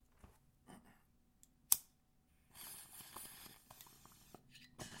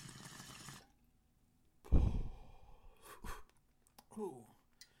Ooh.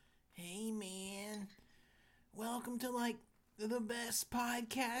 Hey, man. Welcome to, the best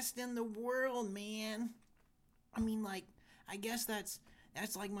podcast in the world, man. I guess that's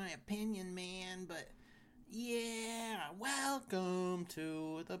my opinion, man, but yeah, welcome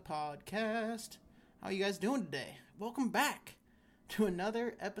to the podcast. How you guys doing today? Welcome back to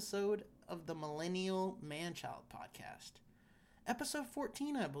another episode of the Millennial Manchild Podcast. Episode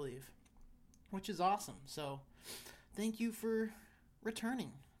 14, I believe, which is awesome. So, thank you for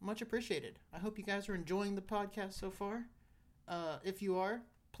returning. Much appreciated. I hope you guys are enjoying the podcast so far. If you are,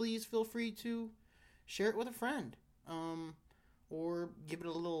 please feel free to share it with a friend. Or give it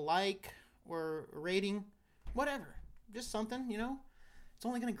a little like or a rating. Whatever. Just something, It's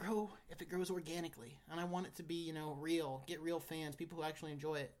only going to grow if it grows organically. And I want it to be, real. Get real fans, people who actually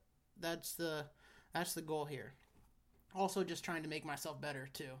enjoy it. That's the goal here. Also just trying to make myself better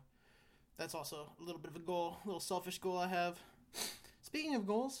too. That's also a little bit of a goal, a little selfish goal I have. Speaking of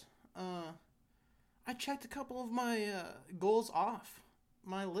goals, I checked a couple of my goals off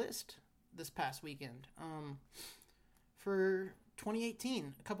my list this past weekend. For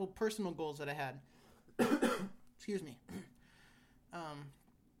 2018, a couple personal goals that I had. Excuse me.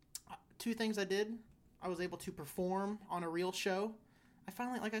 Two things I did. I was able to perform on a real show. I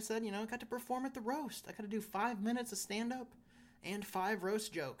finally, like I said, got to perform at the roast. I got to do 5 minutes of stand-up and 5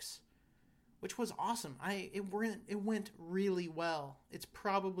 roast jokes, which was awesome. It went really well. It's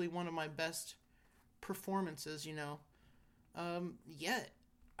probably one of my best performances, yet.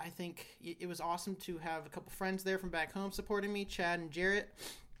 I think it was awesome to have a couple friends there from back home supporting me, Chad and Jarrett,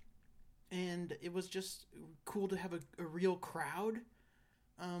 and it was just cool to have a real crowd.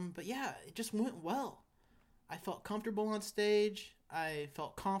 But yeah, it just went well. I felt comfortable on stage. I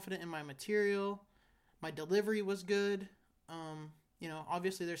felt confident in my material. My delivery was good.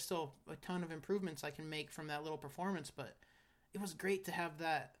 Obviously there's still a ton of improvements I can make from that little performance, but it was great to have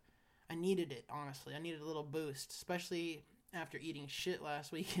that. I needed it, honestly. I needed a little boost, especially after eating shit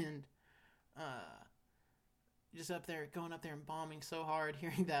last weekend. Just going up there and bombing so hard,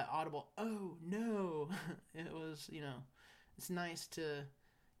 hearing that audible, oh no. It was, it's nice to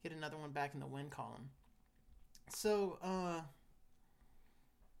get another one back in the win column. So,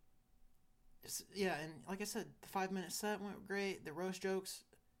 yeah, and like I said, the 5-minute set went great. The roast jokes,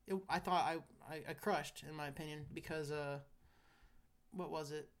 I thought I crushed, in my opinion, because, what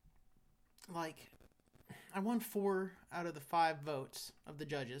was it? I won 4 out of the 5 votes of the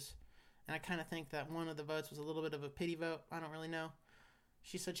judges, and I kind of think that one of the votes was a little bit of a pity vote. I don't really know.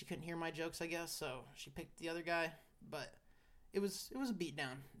 She said she couldn't hear my jokes, I guess, so she picked the other guy, but it was a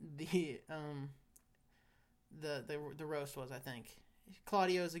beatdown. The roast was, I think.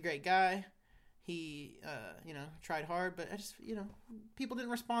 Claudio's a great guy. He, tried hard, but I just, people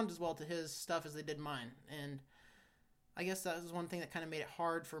didn't respond as well to his stuff as they did mine. And I guess that was one thing that kind of made it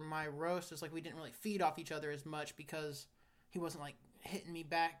hard for my roast. It's like we didn't really feed off each other as much because he wasn't, hitting me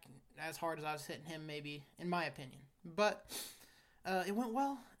back as hard as I was hitting him, maybe, in my opinion. But it went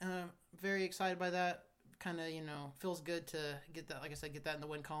well. Very excited by that. Kind of, feels good to get that, like I said, get that in the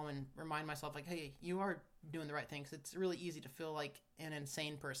win column and remind myself, hey, you are doing the right thing. 'Cause it's really easy to feel like an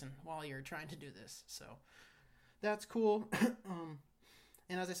insane person while you're trying to do this. So that's cool.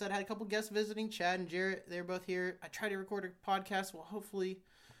 And as I said, I had a couple guests visiting, Chad and Jarrett. They're both here. I tried to record a podcast. We'll hopefully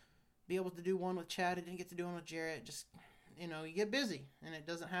be able to do one with Chad. I didn't get to do one with Jarrett. Just, you get busy and it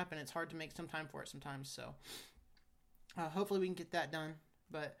doesn't happen. It's hard to make some time for it sometimes. So hopefully we can get that done.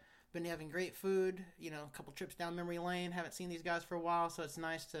 But been having great food, a couple trips down memory lane. Haven't seen these guys for a while, so it's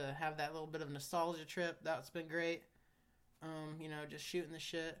nice to have that little bit of nostalgia trip. That's been great. Just shooting the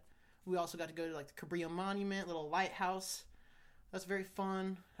shit. We also got to go to the Cabrillo Monument, little lighthouse. That's very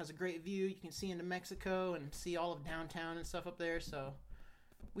fun. Has a great view. You can see into Mexico and see all of downtown and stuff up there. So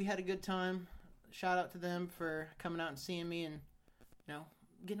we had a good time. Shout out to them for coming out and seeing me and,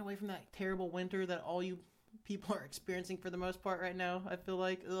 getting away from that terrible winter that all you people are experiencing for the most part right now. I feel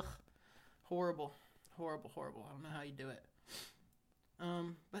like, horrible. I don't know how you do it.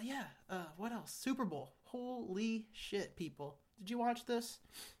 But yeah, what else? Superbowl. Holy shit, people. Did you watch this?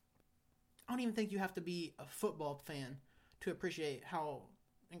 I don't even think you have to be a football fan to appreciate how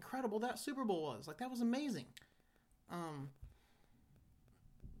incredible that Super Bowl was. That was amazing.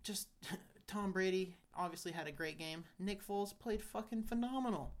 Just Tom Brady obviously had a great game. Nick Foles played fucking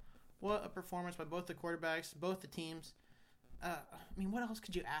phenomenal. What a performance by both the quarterbacks, both the teams. What else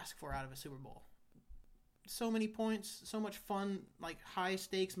could you ask for out of a Super Bowl? So many points, so much fun, high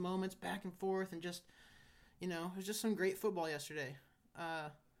stakes moments back and forth, and just, it was just some great football yesterday.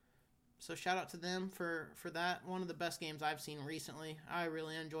 So shout out to them for that. One of the best games I've seen recently. I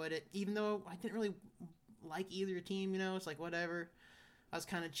really enjoyed it, even though I didn't really like either team. It's whatever. I was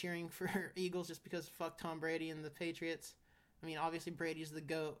kind of cheering for Eagles just because fuck Tom Brady and the Patriots. I mean, obviously Brady's the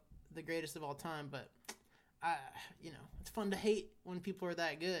GOAT, the greatest of all time, but it's fun to hate when people are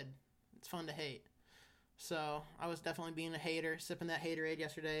that good. It's fun to hate. So I was definitely being a hater, sipping that haterade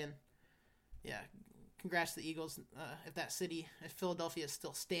yesterday, and yeah, congrats to the Eagles. If Philadelphia is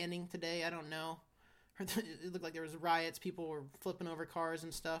still standing today, I don't know. It looked like there was riots, people were flipping over cars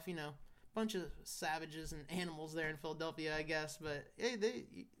and stuff, bunch of savages and animals there in Philadelphia, I guess, but hey,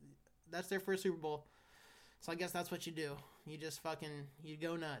 that's their first Super Bowl. So I guess that's what you do. You just you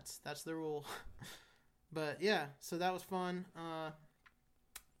go nuts. That's the rule. But yeah, so that was fun.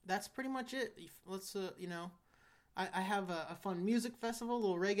 That's pretty much it. Let's, I have a fun music festival, a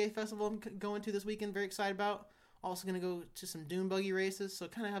little reggae festival I'm going to this weekend. Very excited about. Also going to go to some dune buggy races. So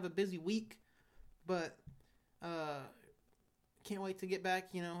kind of have a busy week, but can't wait to get back,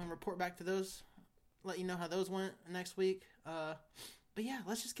 and report back to those. Let you know how those went next week. But yeah,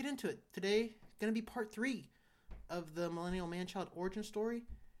 let's just get into it. Today going to be part 3 of the Millennial Manchild origin story.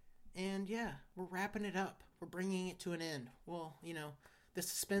 And yeah, we're wrapping it up. We're bringing it to an end. Well, the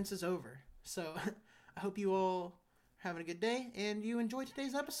suspense is over. So I hope you all are having a good day and you enjoy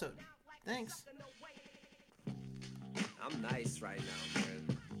today's episode. Thanks. I'm nice right now,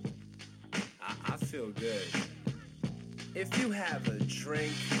 man. I feel good. If you have a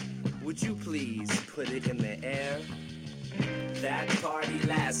drink, would you please put it in the air? That party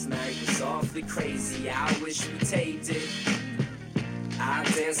last night was awfully crazy. I wish we taped it. I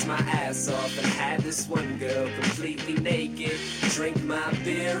danced my ass off and had this one girl completely naked. Drink my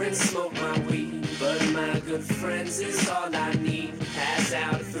beer and smoke my weed, but my good friends is all I need. Pass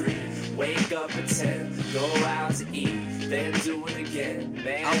out at 3, wake up at 10, go out to eat, then do it again.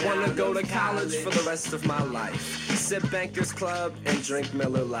 Man, I wanna go to college for the rest of my life. Sip Bankers Club and drink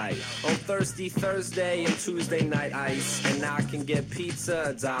Miller Lite. On Thursday and Tuesday night ice. And now I can get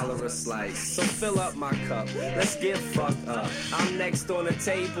pizza, $1 a slice. So fill up my cup, let's get fucked up. I'm next on the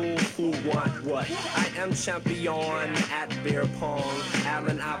table, who want what? I am champion at beer pong.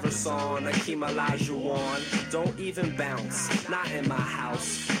 Allen Iverson, Akeem Olajuwon. Don't even bounce, not in my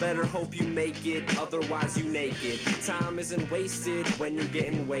house. Better hope you make it, otherwise you naked. Time isn't wasted when you're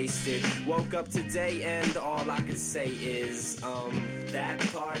getting wasted. Woke up today and all I can say is, that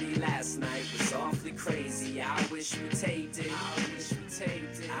party last night was awfully crazy. I wish we taped it.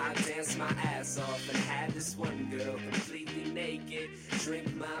 I danced my ass off and had this one girl completely naked.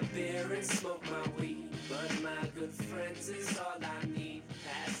 Drink my beer and smoke my weed, but my good friends is all I need.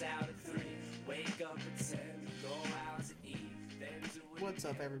 Pass out at 3, wake up at 10, go out to eat, then do it. What's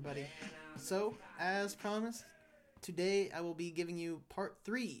up, everybody? So, as promised, today I will be giving you part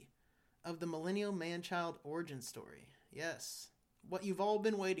 3 of the Millennial Manchild origin story. Yes, what you've all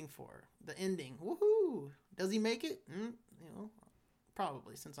been waiting for, the ending. Woohoo! Does he make it?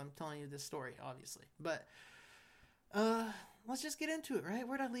 Probably, since I'm telling you this story, obviously. But let's just get into it, right?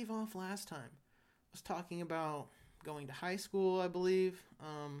 Where did I leave off last time? I was talking about going to high school, I believe.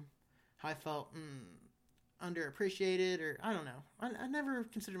 How I felt underappreciated, or I don't know. I never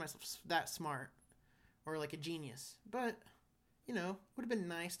considered myself that smart or like a genius, but would have been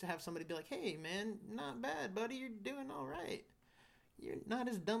nice to have somebody be like, hey, man, not bad, buddy. You're doing all right. You're not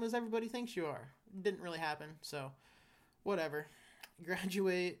as dumb as everybody thinks you are. Didn't really happen, so whatever.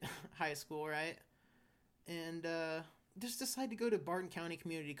 Graduate high school, right? And just decided to go to Barton County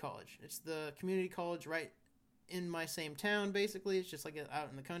Community College. It's the community college right in my same town, basically. It's just like out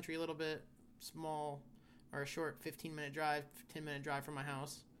in the country a little bit. Small, or a short 15-minute drive, 10-minute drive from my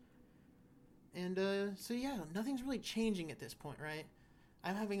house. And so yeah, nothing's really changing at this point, right?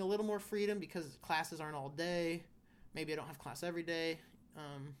 I'm having a little more freedom because classes aren't all day. Maybe I don't have class every day.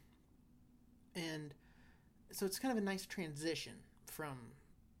 And so it's kind of a nice transition from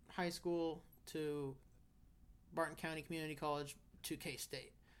high school to Barton County Community College to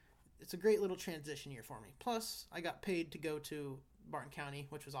K-State. It's a great little transition year for me. Plus, I got paid to go to Barton County,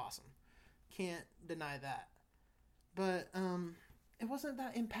 which was awesome. Can't deny that. But it wasn't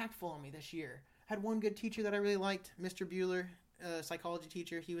that impactful on me this year. I had one good teacher that I really liked, Mr. Bueller, psychology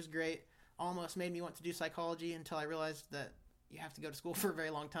teacher. He was great. Almost made me want to do psychology until I realized that you have to go to school for a very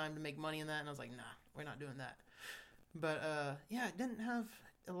long time to make money in that. And I was like, nah, we're not doing that. But yeah, I didn't have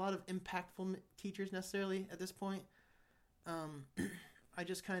a lot of impactful teachers necessarily at this point. I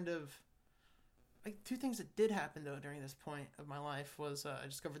just kind of, like, 2 things that did happen though during this point of my life was I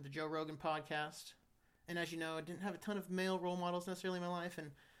discovered the Joe Rogan podcast. And as you know, I didn't have a ton of male role models necessarily in my life.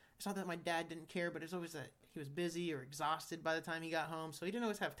 And it's not that my dad didn't care, but it's always that he was busy or exhausted by the time he got home. So he didn't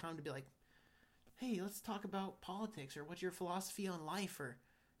always have time to be like, hey, let's talk about politics, or what's your philosophy on life, or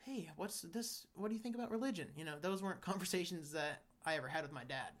hey, what's this? What do you think about religion? Those weren't conversations that I ever had with my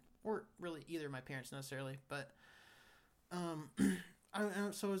dad, or really either of my parents necessarily. But so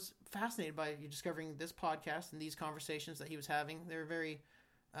I was fascinated by you discovering this podcast and these conversations that he was having. They were very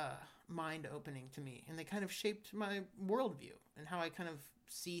mind-opening to me, and they kind of shaped my worldview and how I kind of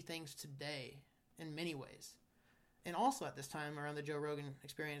see things today in many ways. And also at this time, around the Joe Rogan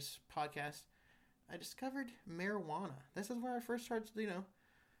Experience podcast, I discovered marijuana. This is where I first started,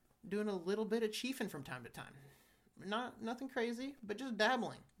 doing a little bit of chiefing from time to time. Nothing crazy, but just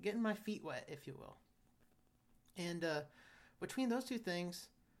dabbling, getting my feet wet, if you will. And between those two things,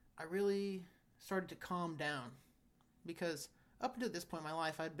 I really started to calm down, because up until this point in my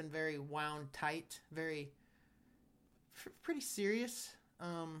life, I'd been very wound tight, pretty serious.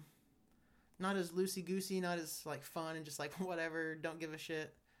 Not as loosey-goosey, not as like fun and just like whatever, don't give a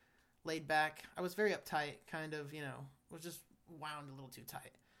shit, laid back. I was very uptight, kind of, was just wound a little too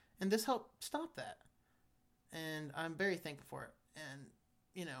tight. And this helped stop that. And I'm very thankful for it. And,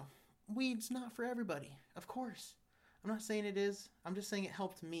 weed's not for everybody, of course. I'm not saying it is. I'm just saying it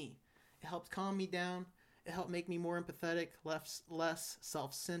helped me. It helped calm me down. It helped make me more empathetic, less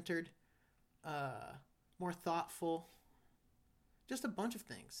self-centered, more thoughtful. Just a bunch of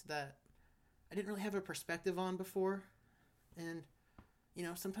things that I didn't really have a perspective on before. And,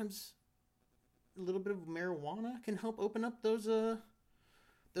 sometimes a little bit of marijuana can help open up those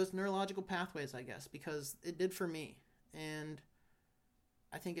neurological pathways, I guess, because it did for me. And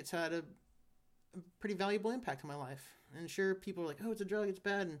I think it's had a pretty valuable impact on my life. And sure, people are like, oh, it's a drug, it's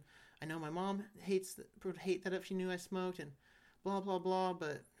bad. And I know my mom would hate that if she knew I smoked and blah, blah, blah.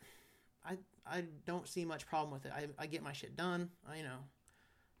 But I don't see much problem with it. I get my shit done,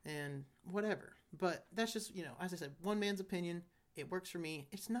 and whatever. But that's just, as I said, one man's opinion. It works for me.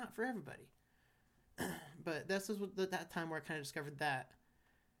 It's not for everybody. But that's just that time where I kind of discovered that.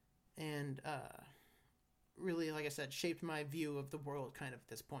 And really, like I said, shaped my view of the world kind of at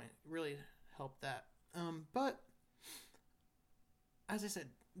this point. Really helped that. But as I said,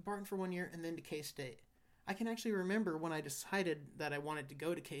 Barton for 1 year and then to K-State. I can actually remember when I decided that I wanted to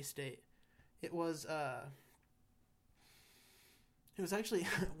go to K-State. It was actually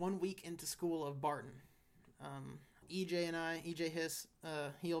 1 week into school of Barton. EJ Hiss,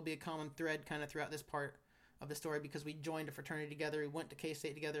 he'll be a common thread kind of throughout this part of the story, because we joined a fraternity together. We went to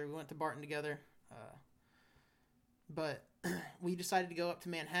K-State together. We went to Barton together. But we decided to go up to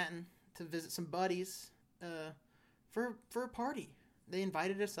Manhattan to visit some buddies for a party. They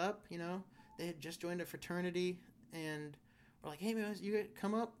invited us up, They had just joined a fraternity, and we're like, hey, man, you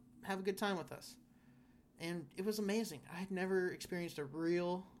come up, have a good time with us. And it was amazing. I had never experienced a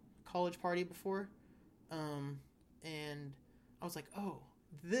real college party before. And I was like, oh,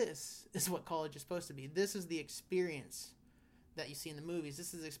 this is what college is supposed to be. This is the experience that you see in the movies.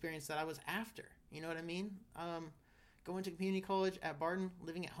 This is the experience that I was after. You know what I mean? Going to community college at Barton,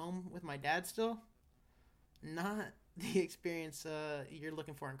 living at home with my dad still, not the experience you're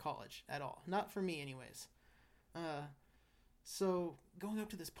looking for in college at all. Not for me anyways. So going up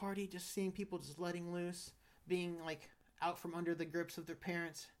to this party, just seeing people just letting loose, being like out from under the grips of their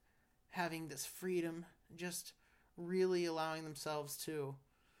parents, having this freedom, just really allowing themselves to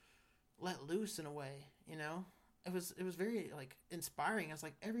let loose in a way, It was very like inspiring. I was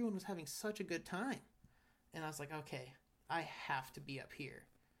like, everyone was having such a good time. And I was like, okay, I have to be up here.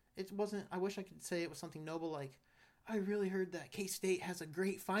 It wasn't, I wish I could say it was something noble like, I really heard that K-State has a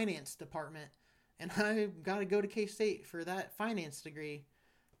great finance department and I got to go to K-State for that finance degree.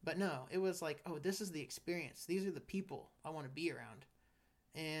 But no, it was like, oh, this is the experience. These are the people I want to be around.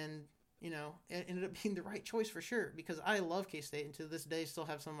 And, it ended up being the right choice for sure, because I love K-State and to this day still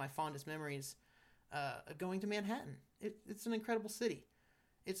have some of my fondest memories of going to Manhattan. It's an incredible city.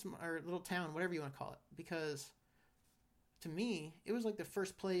 It's our little town, whatever you want to call it, because to me, it was like the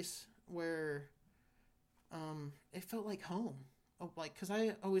first place where it felt like home. Because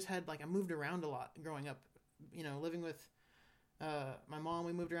I always had, I moved around a lot growing up, living with my mom.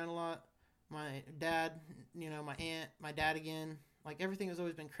 We moved around a lot. My dad, my aunt, my dad again. Everything has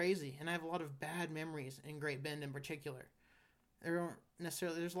always been crazy, and I have a lot of bad memories in Great Bend in particular. There aren't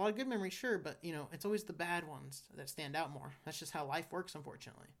necessarily, there's a lot of good memories, sure, but, it's always the bad ones that stand out more. That's just how life works,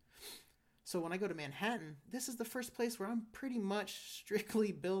 unfortunately. So when I go to Manhattan, this is the first place where I'm pretty much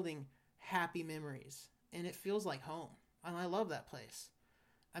strictly building happy memories, and it feels like home, and I love that place.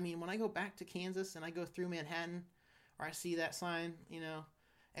 I mean, when I go back to Kansas and I go through Manhattan, or I see that sign,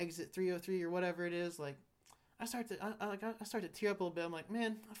 exit 303 or whatever it is, I start to tear up a little bit. I'm like,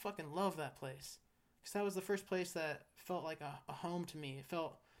 man, I fucking love that place. Because that was the first place that felt like a home to me. It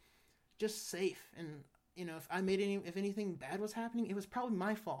felt just safe. And, if anything bad was happening, it was probably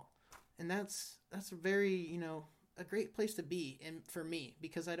my fault. And that's very, a great place to be, and for me,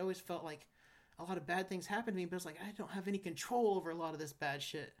 because I'd always felt like a lot of bad things happened to me, but it's like I don't have any control over a lot of this bad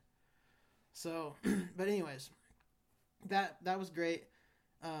shit. So, but anyways, that was great.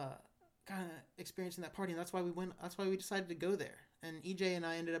 Kind of experiencing that party, and that's why we went. That's why we decided to go there. And EJ and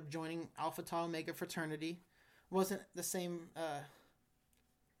I ended up joining Alpha Tau Omega fraternity. Wasn't the same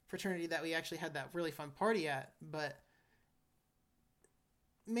fraternity that we actually had that really fun party at, but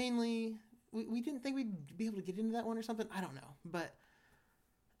mainly we didn't think we'd be able to get into that one or something. I don't know, but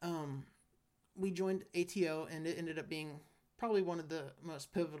we joined ATO, and it ended up being probably one of the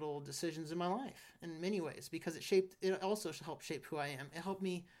most pivotal decisions in my life in many ways, because it also helped shape who I am. It helped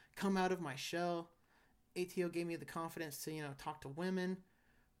me come out of my shell. ATO gave me the confidence to, talk to women,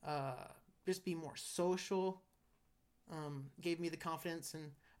 just be more social, gave me the confidence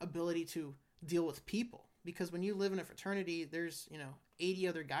and ability to deal with people. Because when you live in a fraternity, there's, 80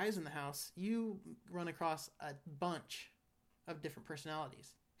 other guys in the house, you run across a bunch of different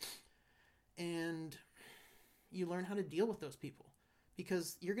personalities. And you learn how to deal with those people,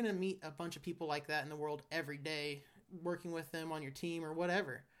 because you're going to meet a bunch of people like that in the world every day, working with them on your team or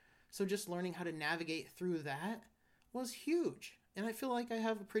whatever. So just learning how to navigate through that was huge. And I feel like I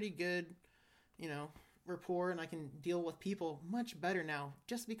have a pretty good, rapport, and I can deal with people much better now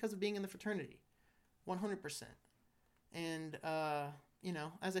just because of being in the fraternity. 100%. And,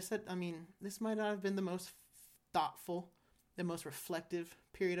 as I said, this might not have been the most thoughtful, the most reflective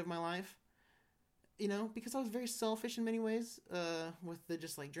period of my life, because I was very selfish in many ways, with the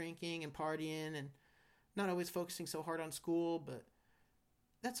just like drinking and partying and not always focusing so hard on school, but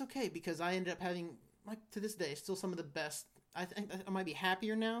that's okay, because I ended up having, like, to this day, still some of the best. I think I might be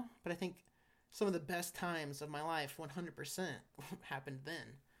happier now, but I think some of the best times of my life, 100%, happened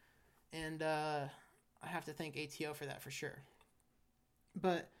then. And I have to thank ATO for that for sure.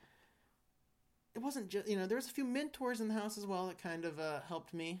 But it wasn't just, there was a few mentors in the house as well that kind of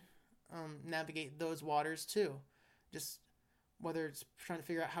helped me navigate those waters too. Just whether it's trying to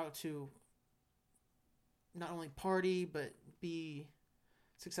figure out how to not only party, but be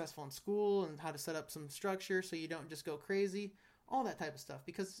successful in school, and how to set up some structure so you don't just go crazy, all that type of stuff,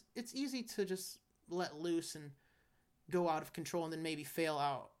 because it's easy to just let loose and go out of control and then maybe fail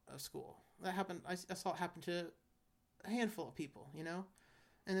out of school. That happened. I saw it happen to a handful of people,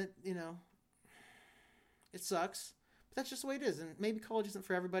 and it, it sucks, but that's just the way it is. And maybe college isn't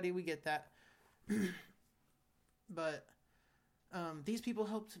for everybody. We get that. But these people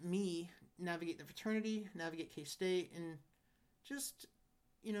helped me navigate the fraternity, navigate K-State, and just,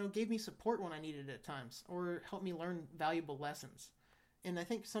 gave me support when I needed it at times, or helped me learn valuable lessons. And I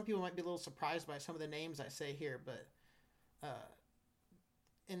think some people might be a little surprised by some of the names I say here, but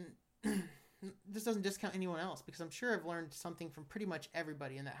and this doesn't discount anyone else, because I'm sure I've learned something from pretty much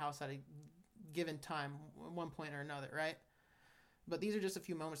everybody in that house at a given time, at one point or another, right? But these are just a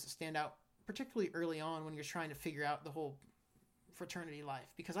few moments that stand out, particularly early on when you're trying to figure out the whole fraternity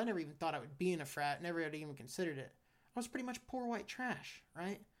life, because I never even thought I would be in a frat, never had even considered it. I was pretty much poor white trash,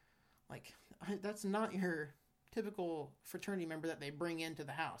 right? Like, that's not your typical fraternity member that they bring into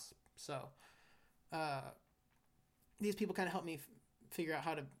the house. So, these people kind of helped me figure out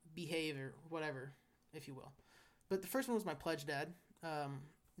how to behave, or whatever, if you will. But the first one was my pledge dad,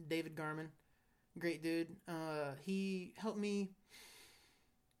 David Garman. Great dude. He helped me.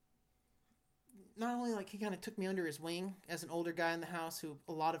 Not only, like, he kind of took me under his wing as an older guy in the house who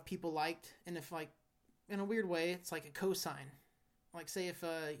a lot of people liked, and if, like, in a weird way, it's like a cosign. Like, say if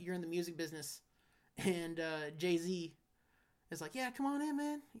you're in the music business and Jay-Z is like, yeah, come on in,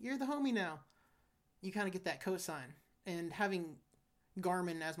 man, you're the homie now. You kind of get that cosign. And having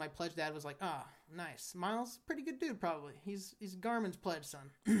Garmin as my pledge dad was like, nice. Miles, pretty good dude, probably. He's Garmin's pledge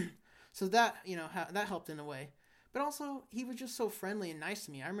son. So that, that helped in a way. But also, he was just so friendly and nice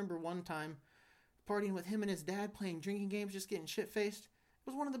to me. I remember one time partying with him and his dad, playing drinking games, just getting shit-faced. It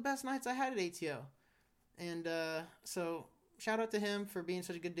was one of the best nights I had at ATO. And so shout out to him for being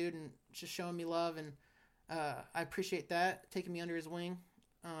such a good dude and just showing me love. And I appreciate that, taking me under his wing.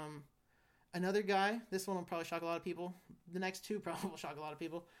 Another guy, this one will probably shock a lot of people. The next two probably will shock a lot of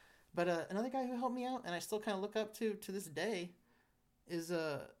people. But another guy who helped me out, and I still kind of look up to this day, is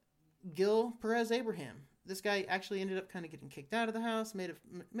Gil Perez Abraham. This guy actually ended up kind of getting kicked out of the house, made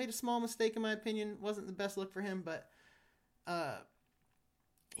a small mistake in my opinion. Wasn't the best look for him, but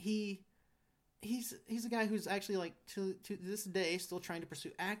he's a guy who's actually, like, to this day still trying to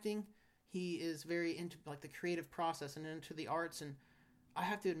pursue acting. He is very into, like, the creative process and into the arts, and I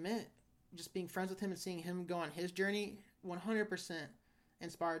have to admit, just being friends with him and seeing him go on his journey 100%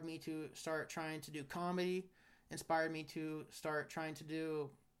 inspired me to start trying to do comedy, inspired me to start trying to do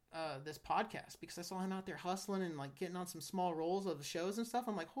this podcast because I saw him out there hustling and like getting on some small roles of the shows and stuff.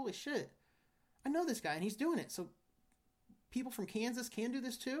 I'm like, holy shit, I know this guy and he's doing it. So people from Kansas can do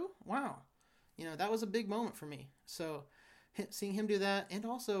this too? Wow. That was a big moment for me. So seeing him do that, and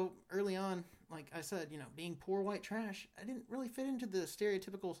also early on, like I said, being poor white trash, I didn't really fit into the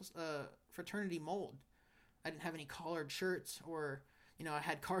stereotypical fraternity mold. I didn't have any collared shirts, or, I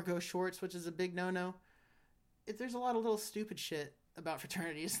had cargo shorts, which is a big no-no. There's a lot of little stupid shit about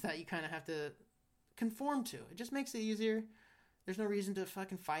fraternities that you kind of have to conform to. It just makes it easier. There's no reason to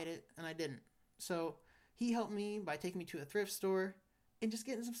fucking fight it, and I didn't. So he helped me by taking me to a thrift store and just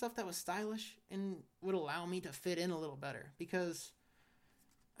getting some stuff that was stylish and would allow me to fit in a little better. Because,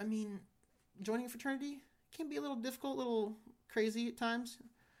 joining a fraternity can be a little difficult, a little crazy at times.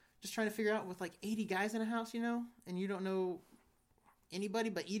 Just trying to figure out with like 80 guys in a house, and you don't know anybody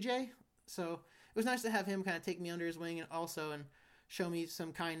but EJ. So it was nice to have him kind of take me under his wing and show me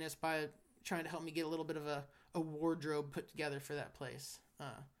some kindness by trying to help me get a little bit of a wardrobe put together for that place.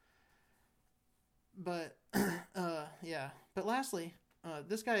 But lastly,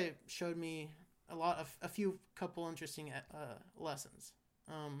 this guy showed me a few couple interesting lessons.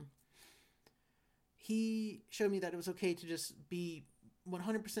 He showed me that it was okay to just be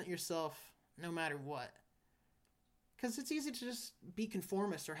 100% yourself no matter what. Because it's easy to just be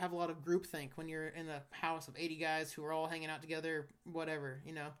conformist or have a lot of groupthink when you're in a house of 80 guys who are all hanging out together, whatever,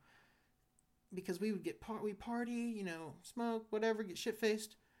 Because we would we party, smoke, whatever, get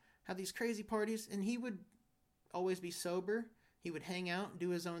shit-faced, have these crazy parties, and he would always be sober. He would hang out, do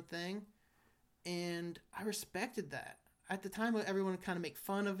his own thing, and I respected that. At the time, everyone would kind of make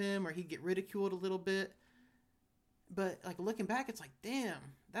fun of him, or he'd get ridiculed a little bit. But like looking back, it's like,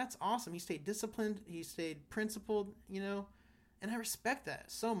 damn, that's awesome. He stayed disciplined. He stayed principled, and I respect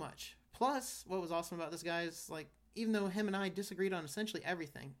that so much. Plus, what was awesome about this guy is like, even though him and I disagreed on essentially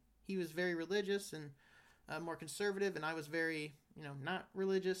everything, he was very religious and more conservative, and I was very, not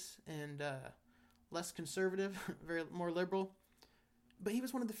religious and less conservative, very more liberal. But he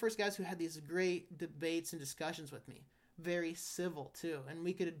was one of the first guys who had these great debates and discussions with me. Very civil, too. And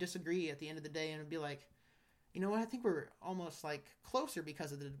we could disagree at the end of the day and it'd be like, you know what, I think we're almost like closer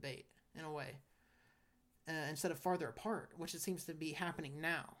because of the debate, in a way. Instead of farther apart, which it seems to be happening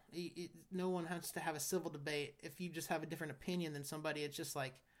now. No one has to have a civil debate. If you just have a different opinion than somebody, it's just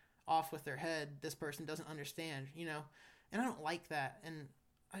like off with their head. This person doesn't understand, And I don't like that. And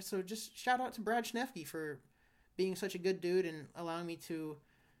so just shout out to Brad Schnefke for being such a good dude and allowing me to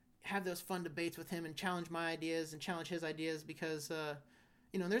have those fun debates with him and challenge my ideas and challenge his ideas because,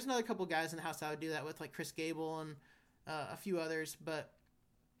 there's another couple guys in the house that I would do that with, like Chris Gable and a few others, but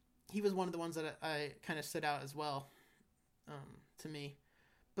he was one of the ones that I kind of stood out as well to me.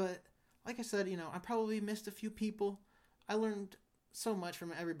 But like I said, I probably missed a few people. I learned so much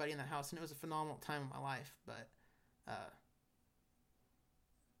from everybody in the house, and it was a phenomenal time in my life. But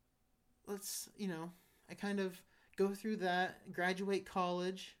I kind of go through that, graduate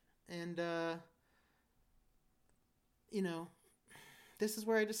college, and this is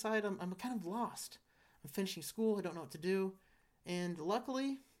where I decide I'm kind of lost. I'm finishing school. I don't know what to do. And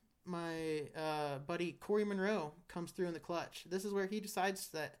luckily, my buddy Corey Monroe comes through in the clutch. This is where he decides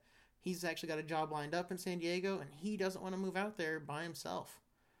that he's actually got a job lined up in San Diego, and he doesn't want to move out there by himself.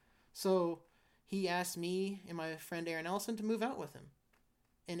 So he asked me and my friend Aaron Ellison to move out with him.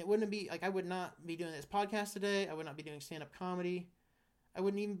 And it wouldn't be, I would not be doing this podcast today. I would not be doing stand-up comedy. I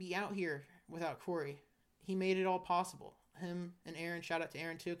wouldn't even be out here without Corey. He made it all possible. Him and Aaron, shout out to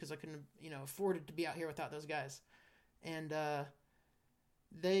Aaron too, because I couldn't, afford to be out here without those guys. And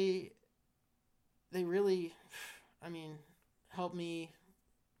they really, helped me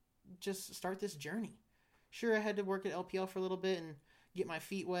just start this journey. Sure, I had to work at LPL for a little bit and get my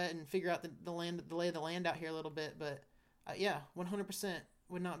feet wet and figure out the lay of the land out here a little bit. But 100%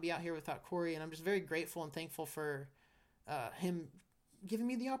 would not be out here without Corey. And I'm just very grateful and thankful for him giving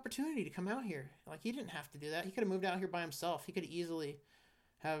me the opportunity to come out here. Like, he didn't have to do that. He could have moved out here by himself. He could easily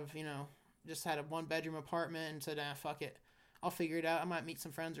have, just had a 1-bedroom apartment and said, fuck it. I'll figure it out. I might meet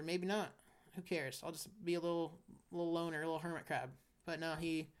some friends or maybe not. Who cares? I'll just be a little loner, a little hermit crab. But no,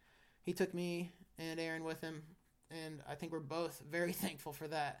 he took me and Aaron with him. And I think we're both very thankful for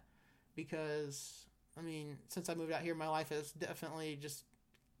that. Because, since I moved out here, my life has definitely just,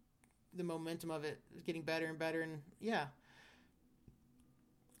 the momentum of it is getting better and better. And yeah.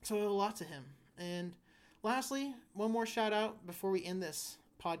 So I owe a lot to him. And lastly, one more shout out before we end this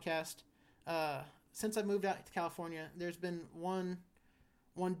podcast. Since I moved out to California, there's been one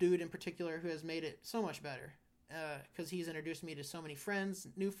dude in particular who has made it so much better. Because he's introduced me to so many friends,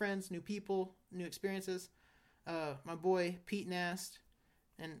 new people, new experiences. My boy, Pete Nast.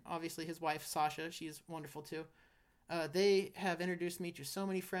 and obviously his wife, Sasha, she's wonderful too. They have introduced me to so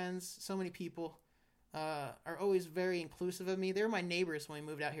many friends, so many people, are always very inclusive of me. They were my neighbors when we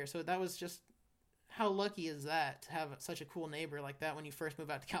moved out here, so that was just, how lucky is that to have such a cool neighbor like that when you first move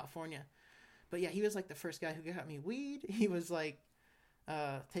out to California. But yeah, he was like the first guy who got me weed. He was like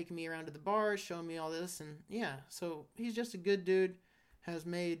taking me around to the bars, showing me all this, and yeah, so he's just a good dude, has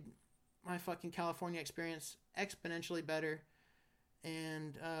made my fucking California experience exponentially better,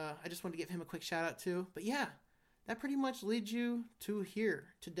 and I just wanted to give him a quick shout out too. But yeah, that pretty much leads you to here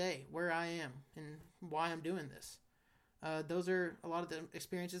today, where I am and why I'm doing this. Those are a lot of the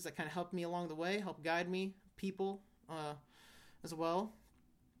experiences that kind of helped me along the way, help guide me, people as well.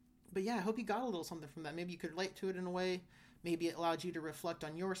 But yeah, I hope you got a little something from that. Maybe you could relate to it in a way. Maybe it allowed you to reflect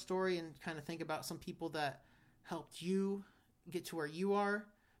on your story and kind of think about some people that helped you get to where you are.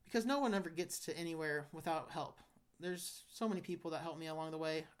 Because no one ever gets to anywhere without help. There's so many people that helped me along the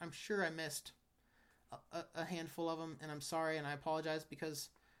way. I'm sure I missed a handful of them, and I'm sorry, and I apologize, because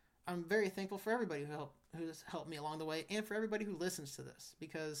I'm very thankful for everybody who's helped me along the way, and for everybody who listens to this,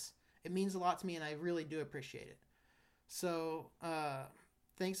 because it means a lot to me, and I really do appreciate it. So,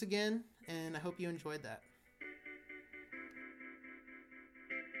 thanks again, and I hope you enjoyed that.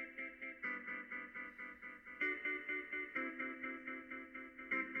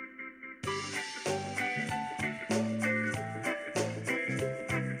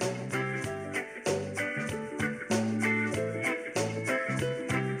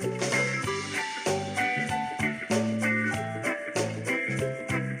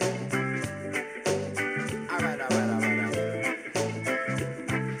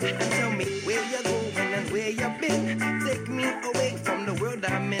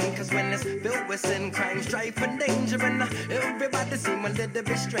 Sin, crime, strife, and danger, and everybody seem a little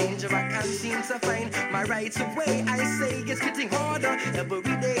bit stranger. I can't seem to find my rights of way. I say it's getting harder every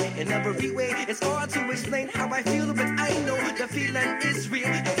day, in every way. It's hard to explain how I feel, but I know the feeling is real.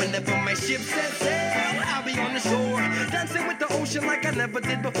 And whenever my ship sets sail, I'll be on the shore, dancing with the ocean like I never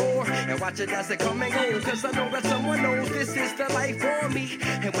did before, and watch it as it come and go, cause I know that someone knows this is the life for me.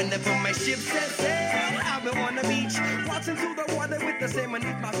 And whenever my ship sets sail, I'll be on the beach, watching through the water with the sand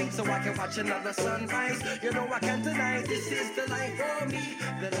beneath my feet, so I can watch another sunrise. You know I can't deny this is the life for me,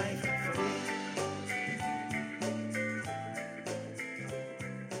 the life for me.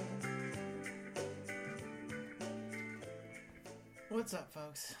 What's up,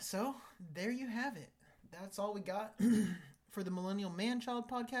 folks? So, there you have it. That's all we got for the Millennial Manchild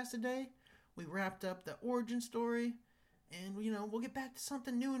Podcast today. We wrapped up the origin story, and, we'll get back to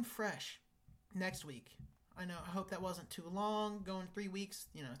something new and fresh next week. I hope that wasn't too long, going 3 weeks,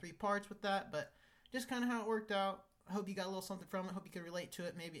 3 parts with that, but just kind of how it worked out. I hope you got a little something from it. I hope you could relate to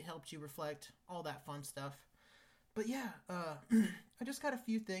it. Maybe it helped you reflect, all that fun stuff. But yeah, I just got a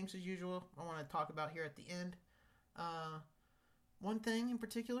few things, as usual, I want to talk about here at the end. One thing in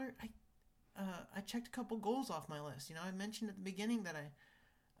particular, I checked a couple goals off my list. I mentioned at the beginning that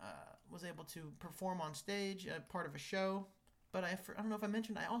I was able to perform on stage, part of a show, but I don't know if I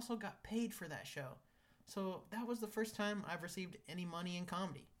mentioned, I also got paid for that show. So that was the first time I've received any money in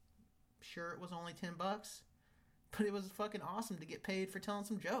comedy. Sure, it was only $10, but it was fucking awesome to get paid for telling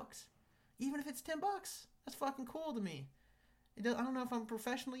some jokes. Even if it's $10, that's fucking cool to me. I don't know if I'm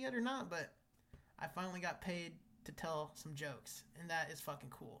professional yet or not, but I finally got paid to tell some jokes, and that is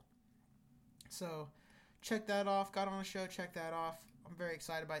fucking cool. So, check that off. Got on a show, check that off. I'm very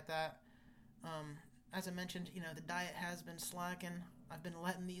excited about that. As I mentioned, the diet has been slacking. I've been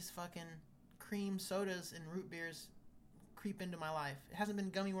letting these fucking cream sodas and root beers creep into my life. It hasn't been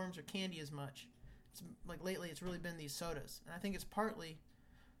gummy worms or candy as much. It's like lately it's really been these sodas. And I think it's partly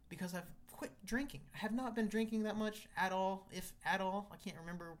because I've quit drinking. I have not been drinking that much at all, if at all. I can't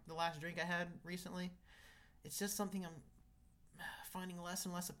remember the last drink I had recently. It's just something I'm finding less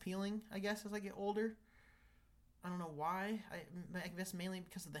and less appealing, I guess, as I get older. I don't know why. I guess mainly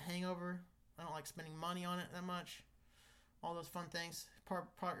because of the hangover. I don't like spending money on it that much. All those fun things.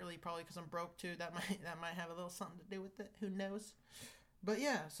 Partly probably because I'm broke too. That might have a little something to do with it. Who knows? But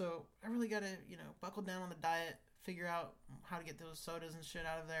yeah, so I really got to, buckle down on the diet, figure out how to get those sodas and shit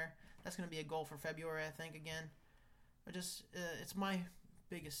out of there. That's going to be a goal for February, I think, again. But just, it's my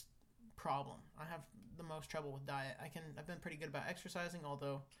biggest problem. I have the most trouble with diet. I've been pretty good about exercising,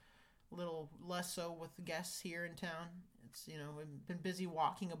 although a little less so with the guests here in town. It's, we've been busy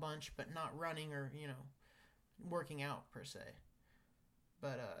walking a bunch, but not running or, working out per se.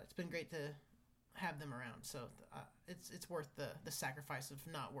 But it's been great to have them around, so it's worth the sacrifice of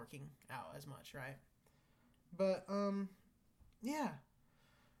not working out as much, right? But yeah,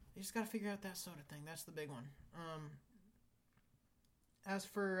 you just gotta figure out that soda thing. That's the big one. as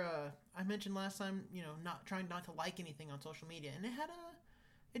for, I mentioned last time, not trying not to like anything on social media, and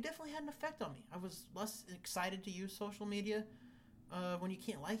it definitely had an effect on me. I was less excited to use social media when you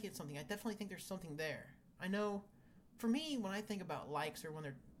can't like something. I definitely think there's something there. I know, for me, when I think about likes, or when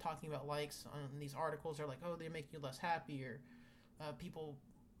they're talking about likes on these articles, they're like, oh, they make you less happy, or people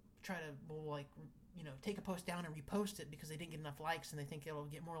try to, take a post down and repost it because they didn't get enough likes and they think it'll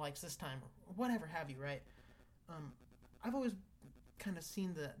get more likes this time, or whatever have you, right? I've always kind of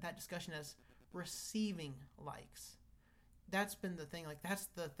seen that discussion as receiving likes. That's been the thing, that's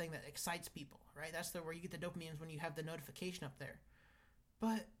the thing that excites people, right? That's where you get the dopamines when you have the notification up there.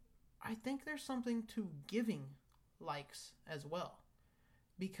 But I think there's something to giving likes as well,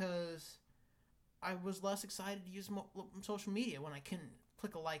 because I was less excited to use social media when I couldn't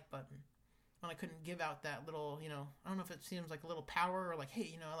click a like button, when I couldn't give out that little, I don't know if it seems like a little power, or like,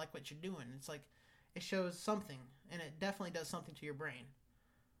 hey, I like what you're doing. It's like, it shows something, and it definitely does something to your brain,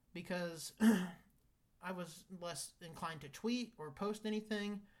 because I was less inclined to tweet or post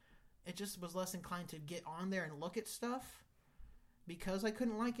anything. It just was less inclined to get on there and look at stuff because I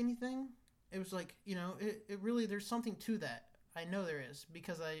couldn't like anything. It was like, it really, there's something to that. I know there is,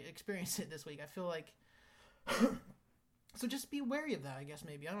 because I experienced it this week. I feel like, so just be wary of that, I guess,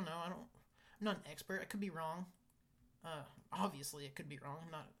 maybe. I don't know. I'm not an expert. I could be wrong. Obviously, it could be wrong.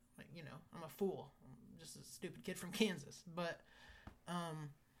 I'm not, I'm a fool. I'm just a stupid kid from Kansas. But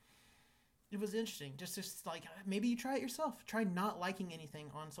it was interesting. Just like, maybe you try it yourself. Try not liking anything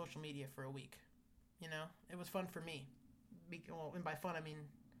on social media for a week. It was fun for me. And by fun, I mean,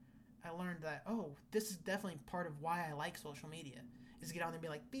 I learned that, this is definitely part of why I like social media, is to get on there and be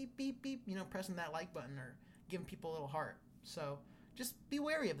like, beep, beep, beep, pressing that like button or giving people a little heart. So just be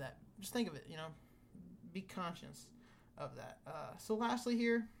wary of that. Just think of it, be conscious of that. So lastly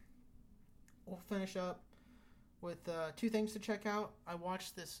here, we'll finish up with 2 things to check out. I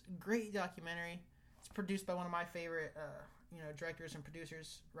watched this great documentary. It's produced by one of my favorite, directors and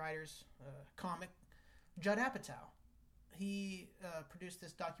producers, writers, comic, Judd Apatow. He produced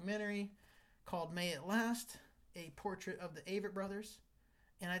this documentary called May It Last, a portrait of the Avett brothers.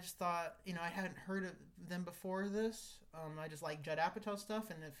 And I just thought, I hadn't heard of them before this. I just like Judd Apatow stuff.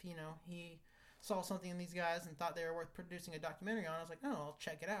 And if, he saw something in these guys and thought they were worth producing a documentary on, I was like, I'll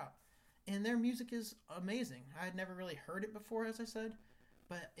check it out. And their music is amazing. I had never really heard it before, as I said,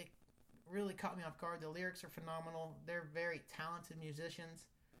 but it really caught me off guard. The lyrics are phenomenal. They're very talented musicians.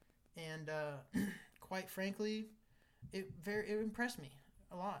 And quite frankly, it impressed me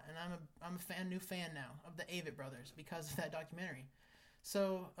a lot, and I'm a new fan now of the Avett brothers because of that documentary.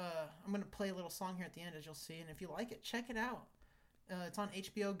 So I'm gonna play a little song here at the end, as you'll see, and if you like it, check it out. It's on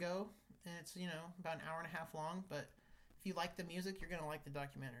HBO Go, and it's about an hour and a half long. But if you like the music, you're gonna like the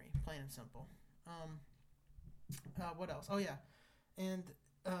documentary, plain and simple. What else? Oh yeah, and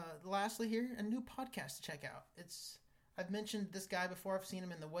lastly here, a new podcast to check out. I've mentioned this guy before. I've seen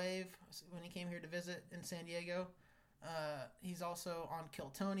him in The Wave when he came here to visit in San Diego. He's also on Kill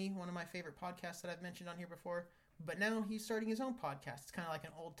Tony, one of my favorite podcasts that I've mentioned on here before. But now he's starting his own podcast. It's kind of like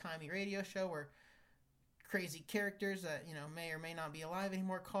an old-timey radio show where crazy characters that, may or may not be alive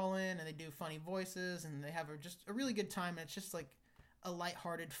anymore call in, and they do funny voices, and they have just a really good time. And it's just like a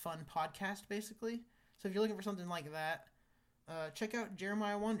lighthearted, fun podcast, basically. So if you're looking for something like that, check out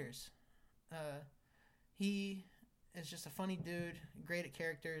Jeremiah Wonders. He is just a funny dude, great at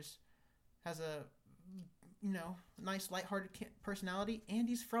characters, has a nice lighthearted personality, and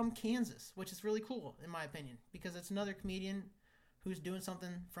he's from Kansas, which is really cool in my opinion, because it's another comedian who's doing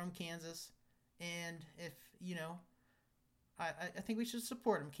something from Kansas. And if I think we should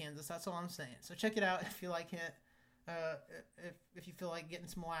support him, Kansas. That's all I'm saying. So check it out if you like it. If you feel like getting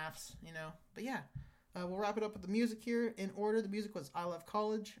some laughs, But yeah, we'll wrap it up with the music here in order. The music was "I Love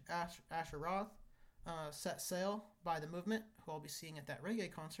College," Asher Roth, "Set Sail" by The Movement, who I'll be seeing at that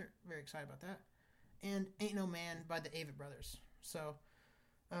reggae concert. Very excited about that. And "Ain't No Man" by the Avett Brothers. So,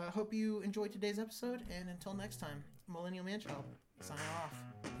 hope you enjoyed today's episode, and until next time, Millennial Manchild, signing off.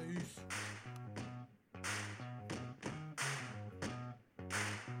 Peace.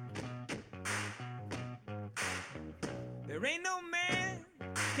 There ain't no man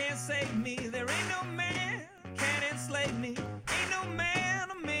can't save me. There ain't no man can enslave me. Ain't no man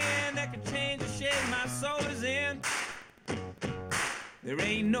that can change the shape my soul is in. There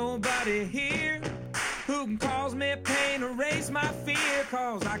ain't nobody here who can cause me pain, erase my fear,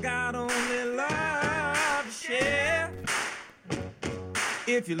 cause I got only love to share.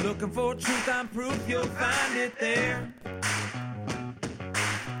 If you're looking for truth, I'm proof, you'll find it there.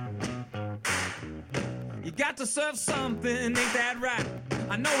 You got to serve something, ain't that right?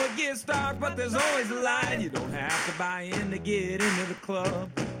 I know it gets dark, but there's always a light. You don't have to buy in to get into the club.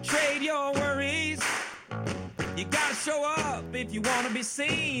 Trade your worries. You gotta show up if you wanna be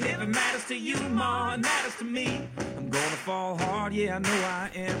seen. If it matters to you, ma, it matters to me. I'm gonna fall hard, yeah, I know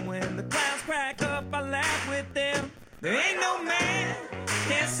I am. When the clowns crack up, I laugh with them. There ain't no man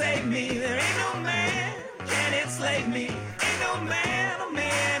can save me. There ain't no man can enslave me. Ain't no man, oh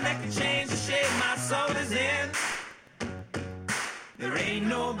man, that can change the shape my soul is in. There ain't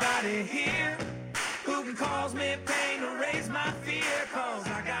nobody here who can cause me pain or raise my fear. Cause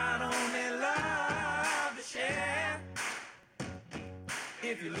I got only love to share.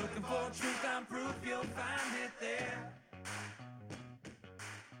 If you're looking for truth, I'm proof you'll find it there.